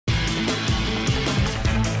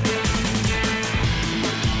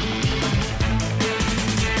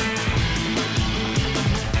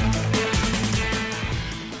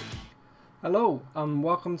Hello and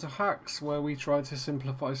welcome to HaXeZ, where we try to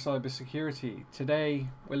simplify cybersecurity. Today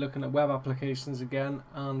we're looking at web applications again,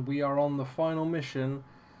 and we are on the final mission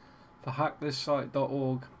for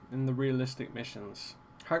HackThisSite.org in the realistic missions.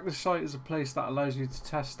 HackThisSite is a place that allows you to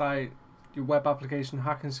test out your web application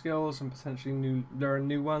hacking skills and potentially learn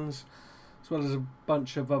new ones, as well as a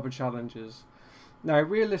bunch of other challenges. Now,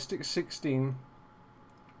 Realistic 16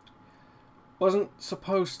 wasn't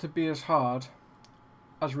supposed to be as hard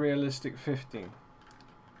as Realistic 15.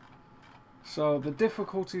 So the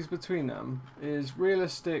difficulties between them is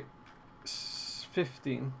Realistic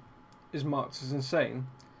 15 is marked as insane,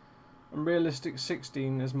 and Realistic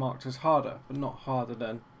 16 is marked as harder, but not harder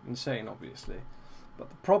than insane, obviously.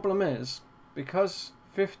 But the problem is, because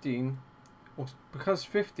 15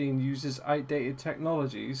 uses outdated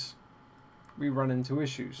technologies, we run into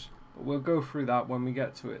issues. But we'll go through that when we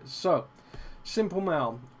get to it. So, simple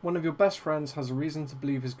mail. One of your best friends has a reason to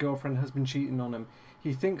believe his girlfriend has been cheating on him.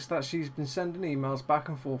 He thinks that she's been sending emails back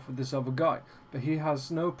and forth with this other guy, but he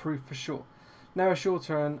has no proof for sure. Now it's your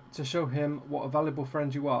turn to show him what a valuable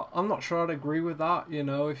friend you are. I'm not sure I'd agree with that. You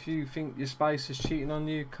know, if you think your spouse is cheating on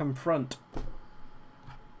you, confront.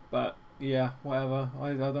 But yeah, whatever.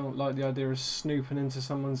 I don't like the idea of snooping into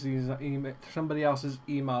somebody else's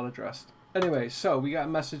email address. Anyway, so we get a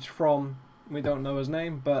message from, we don't know his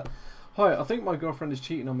name, but hi, I think my girlfriend is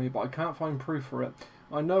cheating on me, but I can't find proof for it.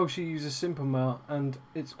 I know she uses Simple Mail and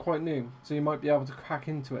it's quite new, so you might be able to hack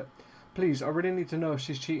into it. Please, I really need to know if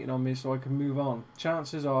she's cheating on me so I can move on.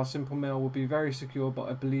 Chances are Simple Mail will be very secure, but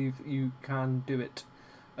I believe you can do it.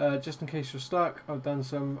 Just in case you're stuck, I've done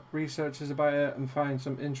some researches about it and found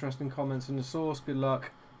some interesting comments in the source. Good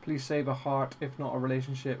luck. Please save a heart, if not a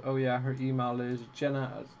relationship. Oh yeah, her email is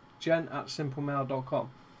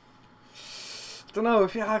jen@simplemail.com. Don't know,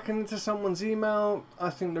 if you're hacking into someone's email, I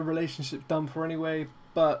think the relationship's done for anyway,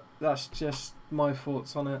 but that's just my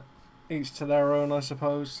thoughts on it. Each to their own, I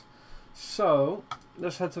suppose. So,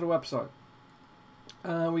 let's head to the website.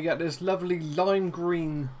 We get this lovely lime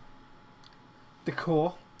green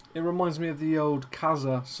decor. It reminds me of the old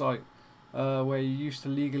HaXeZ site, where you used to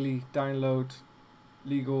legally download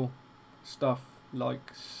legal stuff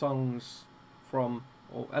like songs from,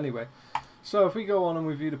 or anyway. So if we go on and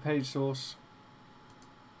we view the page source,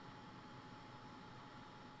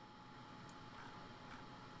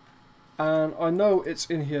 and I know it's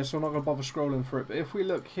in here, so I'm not going to bother scrolling for it, but if we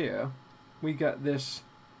look here, we get this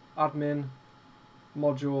admin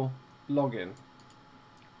module login.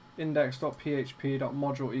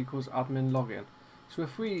 Index.php.module equals admin login. So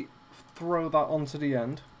if we throw that onto the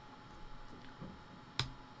end,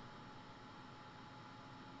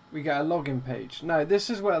 we get a login page. Now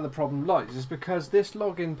this is where the problem lies, is because this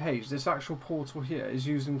login page, this actual portal here, is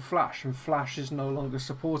using Flash, and Flash is no longer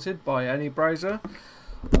supported by any browser.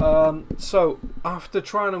 So after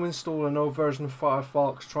trying to install an old version of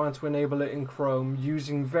Firefox, trying to enable it in Chrome,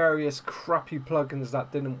 using various crappy plugins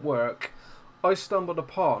that didn't work, I stumbled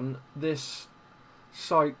upon this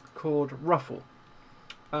site called Ruffle,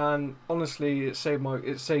 and honestly it saved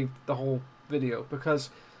the whole video,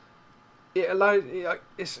 because it allows,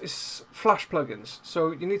 it's Flash plugins.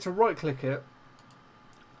 So you need to right click it,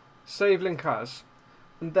 save link as,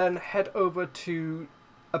 and then head over to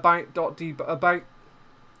about:debugging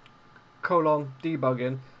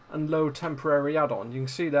and load temporary add-on. You can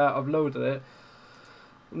see there I've loaded it.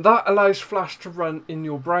 That allows Flash to run in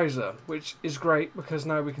your browser, which is great because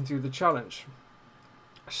now we can do the challenge.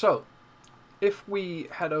 So if we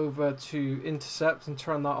head over to Intercept and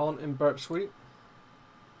turn that on in Burp Suite,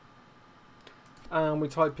 and we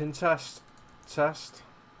type in test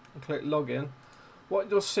and click login, what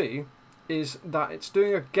you'll see is that it's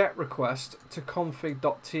doing a GET request to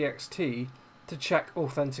config.txt to check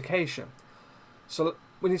authentication. So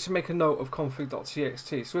we need to make a note of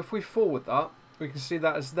config.txt. So if we forward that, we can see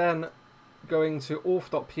that is then going to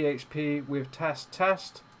auth.php with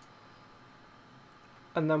test,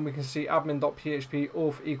 and then we can see admin.php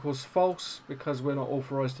auth equals false because we're not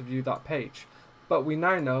authorized to view that page. But we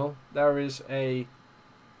now know there is a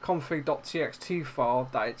config.txt file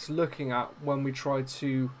that it's looking at when we try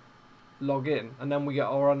to log in, and then we get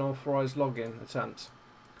our unauthorized login attempt.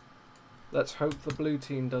 Let's hope the blue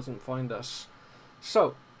team doesn't find us.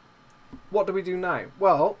 So what do we do now?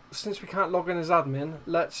 Well, since we can't log in as admin,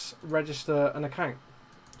 let's register an account.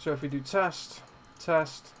 So if we do test, and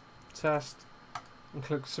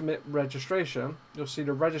click submit registration, you'll see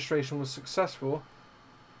the registration was successful,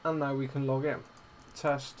 and now we can log in.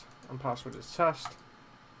 Test, and password is test.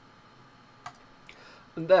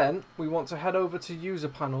 And then we want to head over to user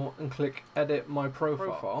panel and click edit my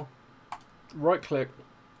profile. Right click,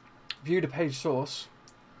 view the page source.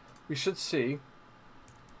 we should see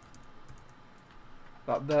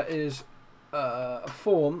that there is a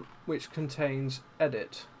form which contains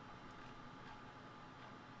edit.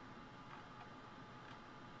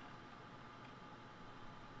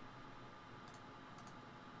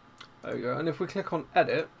 There we go. And if we click on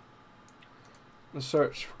edit and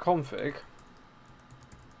search for config,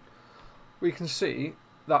 we can see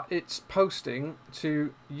that it's posting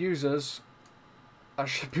to users. That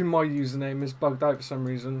should be my username, is bugged out for some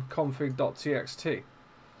reason, config.txt.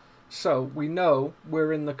 So we know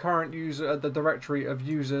we're in the current user, the directory of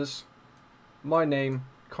users, my name,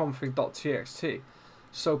 config.txt.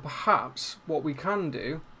 So perhaps what we can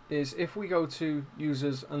do is, if we go to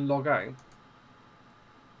users and log out,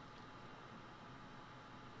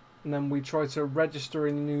 and then we try to register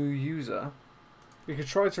a new user, we could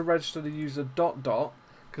try to register the user ...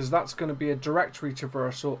 because that's going to be a directory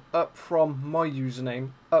traversal up from my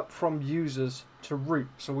username, up from users to root.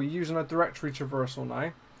 So we're using a directory traversal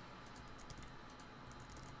now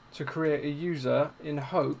to create a user in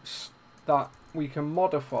hopes that we can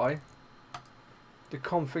modify the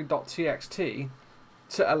config.txt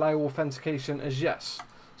to allow authentication as yes.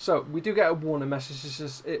 So we do get a warning message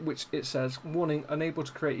which it says, warning, unable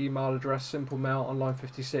to create email address, simple mail on line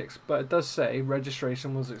 56, but it does say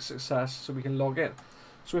registration was a success, so we can log in.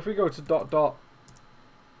 So if we go to ...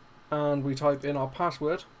 and we type in our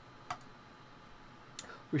password,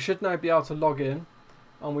 we should now be able to log in,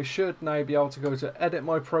 and we should now be able to go to edit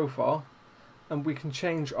my profile, and we can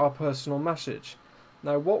change our personal message.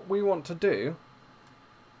 Now what we want to do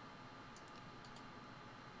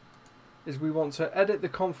is we want to edit the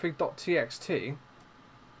config.txt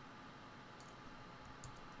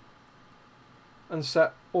and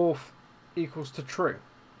set auth equals to true.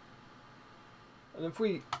 And if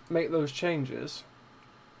we make those changes,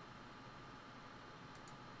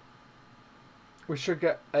 we should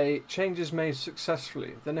get a changes made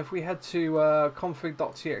successfully. Then if we head to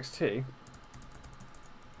config.txt,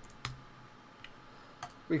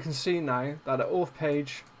 we can see now that the auth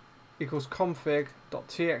page equals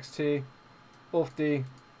config.txt, authd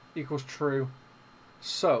equals true.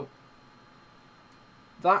 So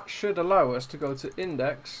that should allow us to go to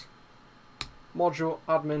index, module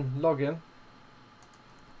admin login,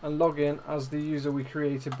 and log in as the user we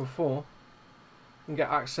created before and get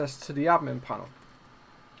access to the admin panel.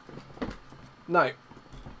 Now,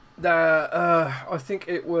 I think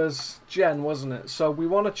it was Jen, wasn't it? So we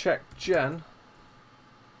want to check Jen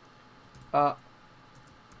at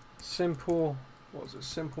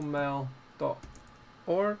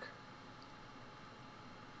simplemail.org,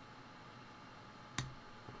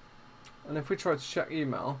 and if we try to check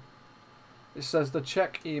email, it says the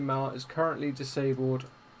check email is currently disabled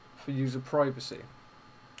for user privacy.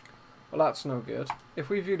 Well, that's no good. If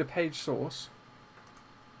we view the page source,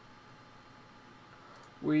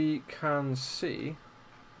 we can see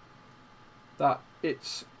that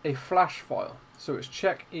it's a Flash file. So it's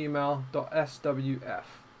checkemail.swf.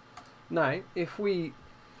 Now, the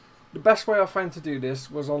best way I found to do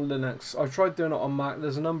this was on Linux. I tried doing it on Mac.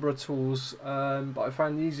 There's a number of tools, but I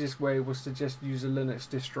found the easiest way was to just use a Linux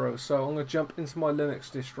distro. So I'm going to jump into my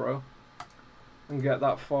Linux distro and get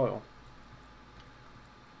that file.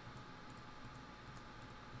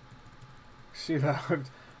 See that I've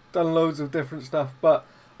done loads of different stuff, but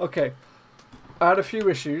okay, I had a few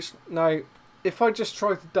issues. Now, if I just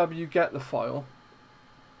try to wget the file,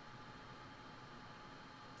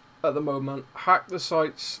 at the moment,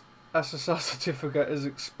 HaXeZ's SSL certificate is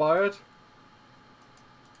expired.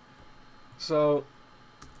 So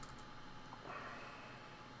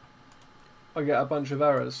I get a bunch of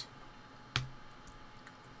errors.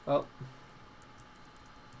 Well,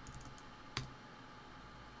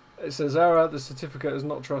 it says error, the certificate is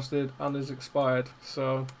not trusted and is expired.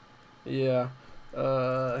 So yeah,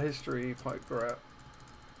 history pipe grep.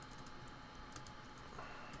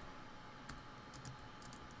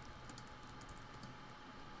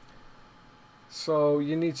 So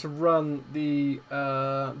you need to run the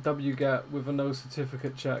wget with a no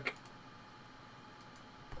certificate check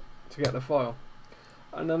to get the file,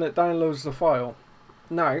 and then it downloads the file.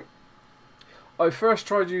 Now, I first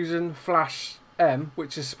tried using Flash M,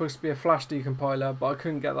 which is supposed to be a Flash decompiler, but I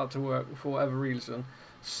couldn't get that to work for whatever reason.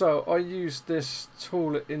 So I used this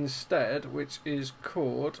tool instead, which is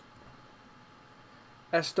called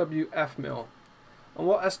swfmil. And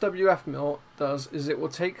what swfmil does is it will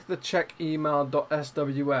take the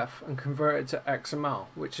checkemail.swf and convert it to XML,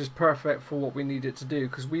 which is perfect for what we need it to do,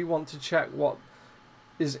 because we want to check what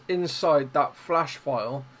is inside that Flash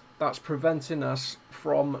file that's preventing us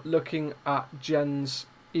from looking at Jen's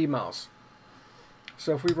emails.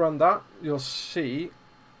 So if we run that, you'll see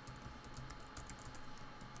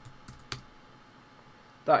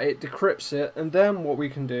that it decrypts it, and then what we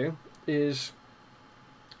can do is,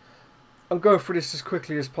 I'll go through this as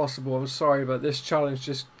quickly as possible. I'm sorry, but this challenge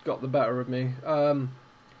just got the better of me.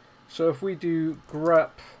 So if we do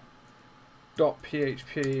grep.php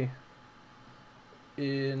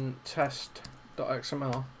in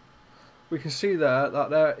test.xml, we can see there that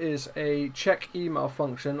there is a check email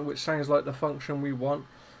function, which sounds like the function we want.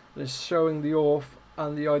 And it's showing the auth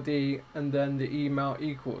and the ID and then the email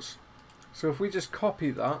equals. So if we just copy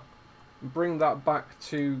that and bring that back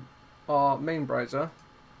to our main browser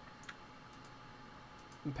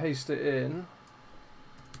and paste it in,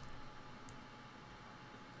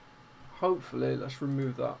 hopefully, let's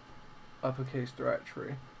remove that uppercase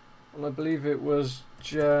directory. And I believe it was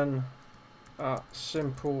Jen at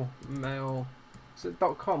simplemail, is it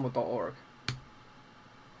 .com or .org?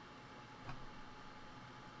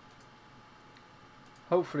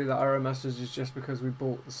 Hopefully that error message is just because we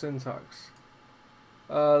bought the syntax.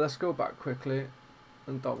 Let's go back quickly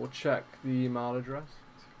and double check the email address.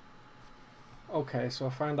 Okay, so I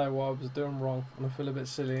found out what I was doing wrong and I feel a bit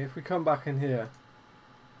silly. If we come back in here,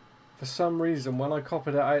 for some reason when I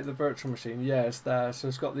copied it out of the virtual machine, yeah, it's there, so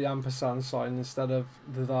it's got the ampersand sign instead of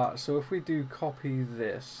that. So if we do copy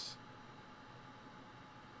this,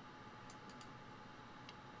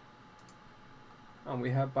 and we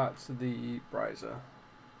head back to the browser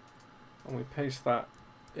and we paste that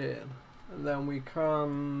in, and then we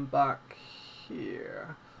come back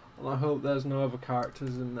here, and I hope there's no other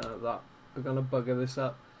characters in there that are gonna bugger this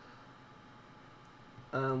up,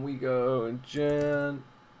 and we go Jen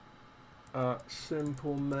at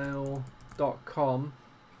simplemail.com,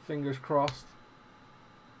 fingers crossed.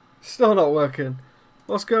 Still not working.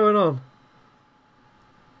 What's going on?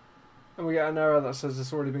 And we get an error that says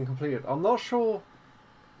it's already been completed. I'm not sure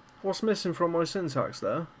what's missing from my syntax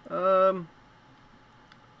there.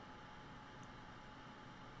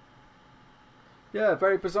 Yeah,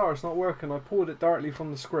 very bizarre. It's not working. I pulled it directly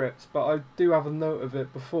from the script, but I do have a note of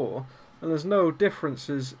it before, and there's no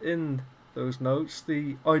differences in those notes.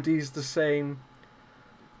 The ID's the same,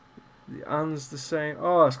 the and's the same.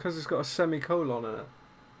 Oh, it's because it's got a semicolon in it.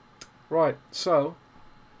 Right, so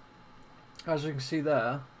as you can see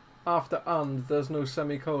there, after and there's no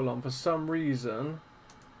semicolon. For some reason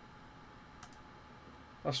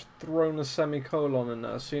that's thrown a semicolon in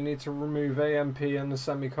there, so you need to remove AMP and the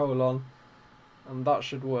semicolon, and that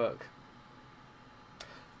should work.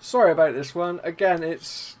 Sorry about this one. Again,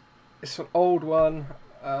 it's an old one.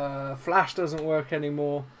 Flash doesn't work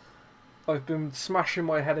anymore. I've been smashing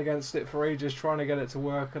my head against it for ages trying to get it to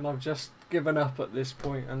work, and I've just given up at this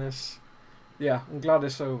point, and yeah, I'm glad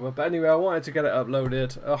it's over. But anyway, I wanted to get it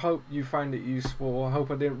uploaded. I hope you found it useful. I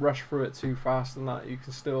hope I didn't rush through it too fast, and that you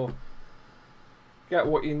can still get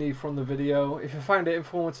what you need from the video. If you found it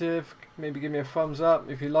informative, maybe give me a thumbs up.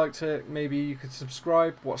 If you liked it, maybe you could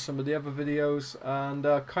subscribe, watch some of the other videos, and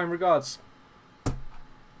kind regards.